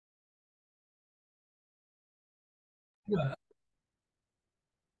here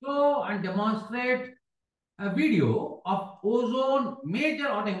show and demonstrate a video of ozone major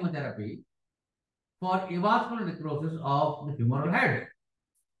autohaemotherapy for avascular necrosis of the femoral head.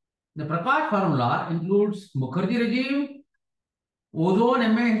 The Prakash formula includes Mukharjee regime,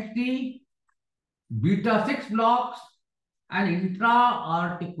 ozone MAHT, beta 6 blocks, and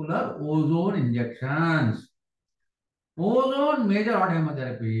intra-articular ozone injections. Ozone major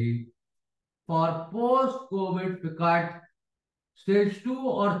autohaemotherapy for post-COVID ficat stage 2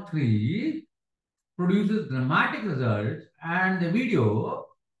 or 3 produces dramatic results, and the video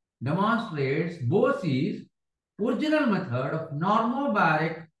demonstrates Bocci's original method of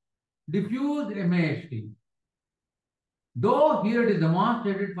normobaric diffused MAHT. Though here it is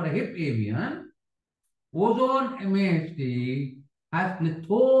demonstrated for a hip AVN, ozone MAHT has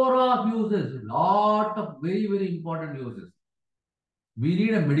plethora of uses, lot of very, very important uses. We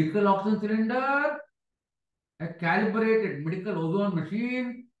need a medical oxygen cylinder, a calibrated medical ozone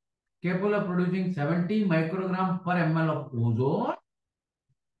machine capable of producing 70 microgram per ml of ozone,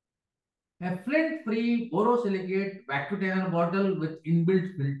 a flint-free borosilicate vaccutainer bottle with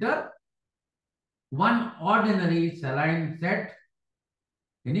inbuilt filter, one ordinary saline set,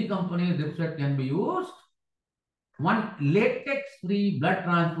 any company's drip set can be used, one latex-free blood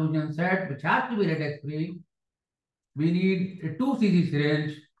transfusion set, which has to be latex-free. We need a 2 cc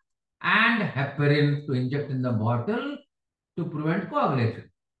syringe and heparin to inject in the bottle to prevent coagulation.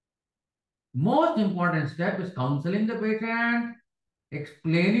 Most important step is counseling the patient,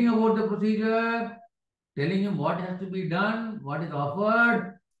 explaining about the procedure, telling him what has to be done, what is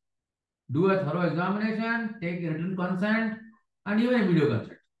offered, do a thorough examination, take a written consent, and even a video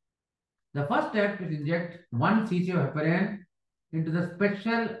consent. The first step is inject 1 cc of heparin into the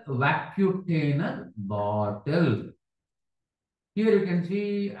special Vacutainer bottle. Here you can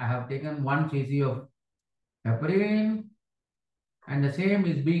see I have taken 1 cc of heparin and the same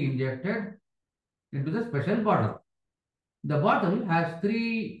is being injected into the special bottle. The bottle has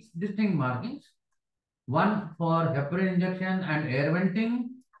 3 distinct markings, one for heparin injection and air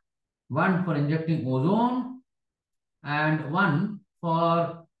venting, one for injecting ozone, and one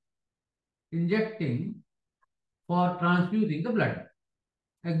for injecting for transfusing the blood.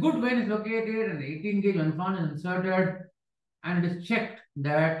 A good vein is located and 18 gauge venflon is inserted, and it is checked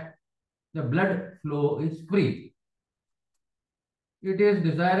that the blood flow is free. It is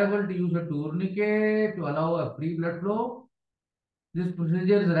desirable to use a tourniquet to allow a free blood flow. This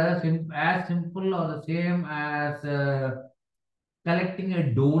procedure is rather as simple or the same as collecting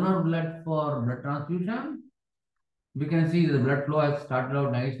a donor blood for blood transfusion. We can see the blood flow has started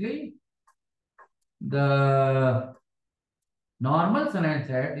out nicely. The normal saline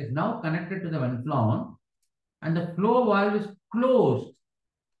set is now connected to the venflon and the flow valve is closed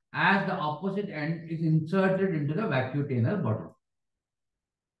as the opposite end is inserted into the vacutainer bottle.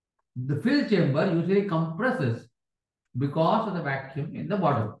 The fill chamber usually compresses because of the vacuum in the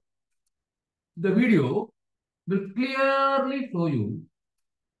bottle. The video will clearly show you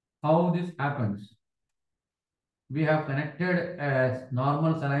how this happens. We have connected a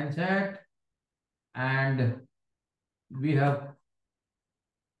normal saline set and we are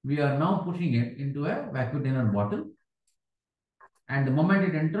now pushing it into a vacutainer bottle. And the moment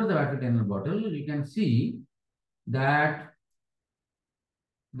it enters the vacutainer bottle, you can see that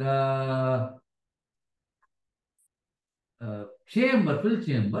the fill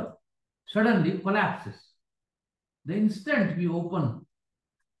chamber suddenly collapses. The instant we open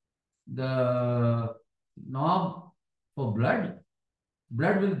the knob for blood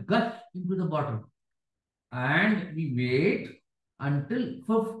will gush into the bottle. And we wait until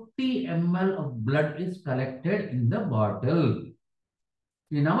 50 ml of blood is collected in the bottle.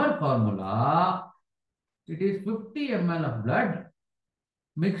 In our formula, it is 50 ml of blood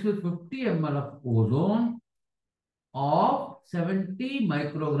mixed with 50 ml of ozone of 70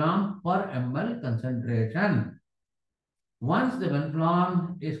 microgram per ml concentration. Once the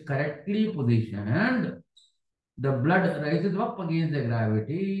venflon is correctly positioned, the blood rises up against the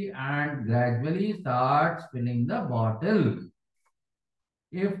gravity and gradually starts filling the bottle.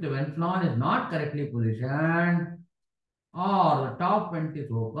 If the venflon is not correctly positioned or the top vent is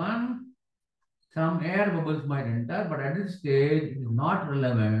open, some air bubbles might enter, but at this stage it is not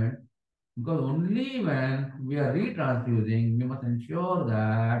relevant because only when we are retransfusing, we must ensure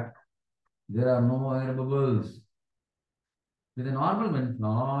that there are no air bubbles. With a normal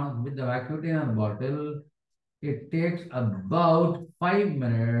venflon, with the vacutainer bottle, it takes about 5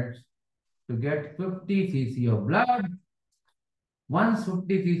 minutes to get 50 cc of blood. Once 50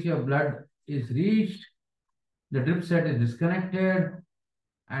 cc of blood is reached, the drip set is disconnected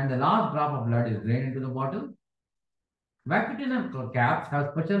and the last drop of blood is drained into the bottle. Vacutainer caps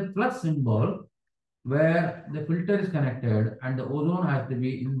have special plus symbol where the filter is connected and the ozone has to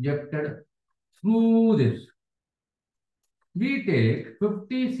be injected through this. We take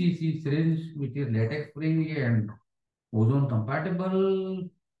 50 cc syringe, which is latex free and ozone compatible.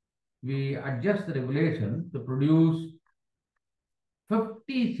 We adjust the regulation to produce 50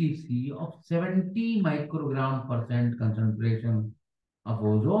 cc of 70 microgram percent concentration of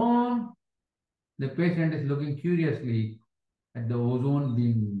ozone. The patient is looking curiously at the ozone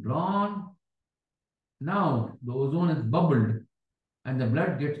being drawn. Now the ozone is bubbled and the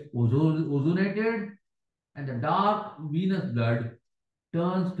blood gets ozonated and the dark venous blood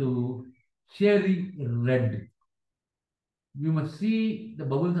turns to cherry red. You must see the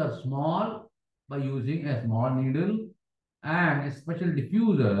bubbles are small by using a small needle and a special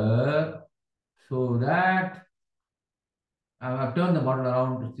diffuser so that I've turned the bottle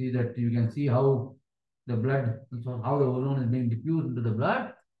around to see that you can see how the blood, so how the ozone is being diffused into the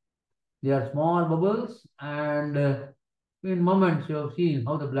blood. They are small bubbles and in moments you have seen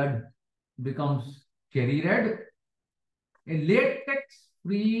how the blood becomes cherry red. A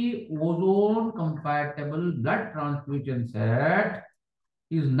latex-free ozone-compatible blood transfusion set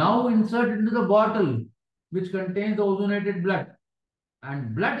is now inserted into the bottle which contains the ozonated blood,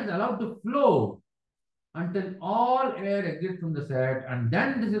 and blood is allowed to flow until all air exits from the set, and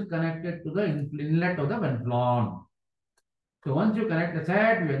then this is connected to the inlet of the venflon. So once you connect the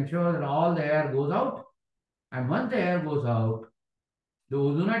set, you ensure that all the air goes out, and once the air goes out, the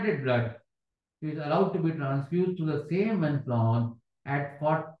ozonated blood is allowed to be transfused to the same venflon at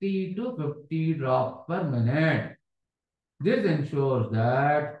 40 to 50 drops per minute. This ensures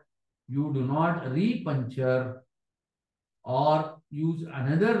that you do not repuncture or use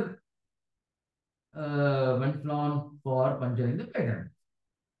another venflon for puncturing the patient.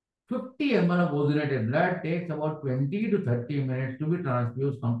 50 ml of ozonated blood takes about 20 to 30 minutes to be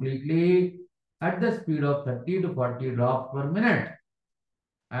transfused completely at the speed of 30 to 40 drops per minute.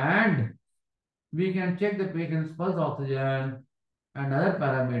 And we can check the patient's pulse oxygen and other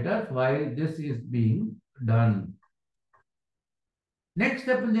parameters while this is being done. Next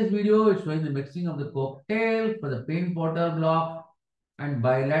step in this video is showing the mixing of the cocktail for the pain porter block and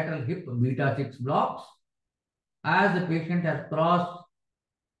bilateral hip beta 6 blocks. As the patient has crossed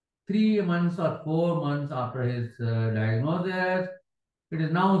 3 months or 4 months after his diagnosis, it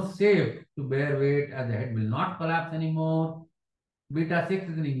is now safe to bear weight as the head will not collapse anymore. Beta 6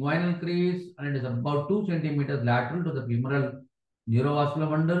 is an inguinal crease and it is about 2 centimeters lateral to the femoral neurovascular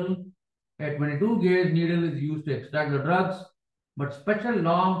bundle. A 22 gauge needle is used to extract the drugs, but special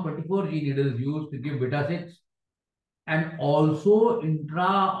long 24G needle is used to give beta 6 and also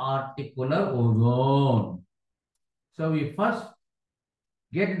intra-articular ozone. So we first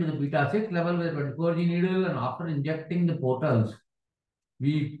get into the beta 6 level with a 24G needle, and after injecting the portals,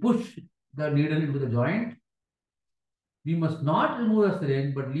 we push the needle into the joint. We must not remove the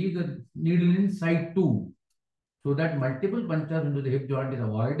syringe but leave the needle inside too, so that multiple punctures into the hip joint is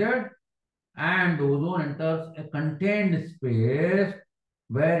avoided and ozone enters a contained space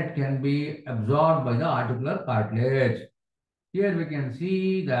where it can be absorbed by the articular cartilage. Here we can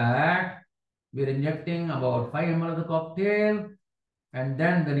see that we are injecting about 5 ml of the cocktail, and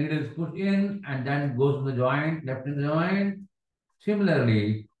then the needle is pushed in and then goes to the joint, left in the joint.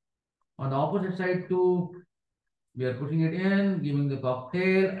 Similarly, on the opposite side too, we are pushing it in, giving the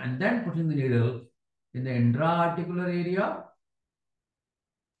cocktail, and then pushing the needle in the intra-articular area.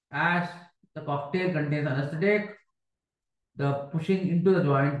 As the cocktail contains anesthetic, the pushing into the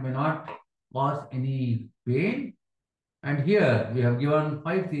joint may not cause any pain. And here we have given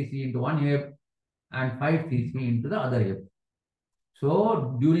 5 cc into one hip and 5 cc into the other hip.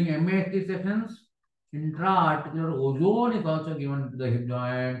 So during MAST sessions, intra-articular ozone is also given to the hip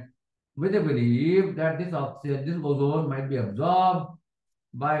joint with a belief that this ozone might be absorbed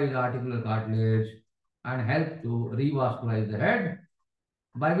by the articular cartilage and help to revascularize the head,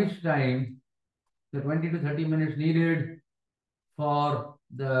 by which time the 20 to 30 minutes needed for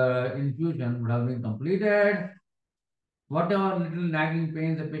the infusion would have been completed. Whatever little nagging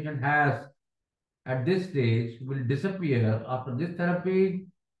pains the patient has at this stage will disappear after this therapy.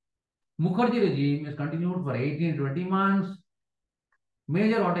 Mukharjee regime is continued for 18 to 20 months.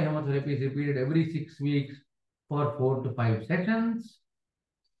 Major autohaemotherapy is repeated every 6 weeks for 4 to 5 sessions.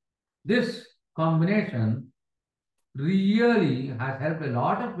 This combination really has helped a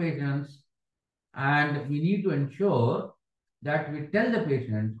lot of patients, and we need to ensure that we tell the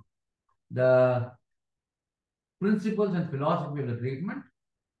patient the principles and philosophy of the treatment.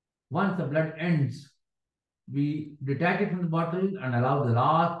 Once the blood ends, we detach it from the bottle and allow the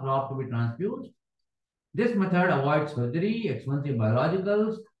last drop to be transfused. This method avoids surgery, expensive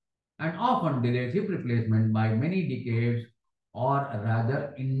biologicals, and often delays hip replacement by many decades or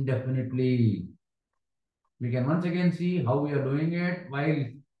rather indefinitely. We can once again see how we are doing it. While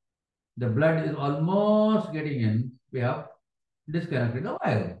the blood is almost getting in, we have disconnected the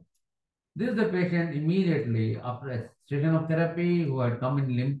wire. This is the patient immediately after a session of therapy who had come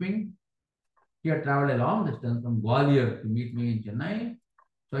in limping. He had traveled a long distance from Gwalior to meet me in Chennai.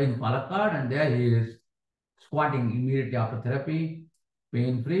 So in Palakkad, and there he is squatting immediately after therapy,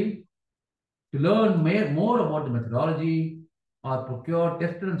 pain free. To learn more about the methodology or procure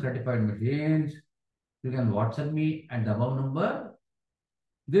tested and certified machines, you can WhatsApp me at the above number.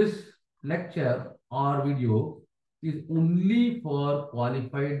 This lecture or video is only for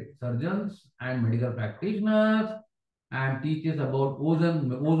qualified surgeons and medical practitioners and teaches about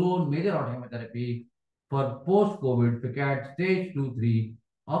ozone major autohaemotherapy for post-COVID ficat stage 2-3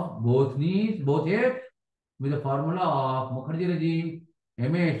 of both knees, both hips, with the formula of Mukharjee regime,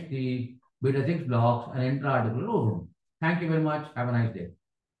 MAHT, beta 6 blocks, and intra-articular ozone. Thank you very much. Have a nice day.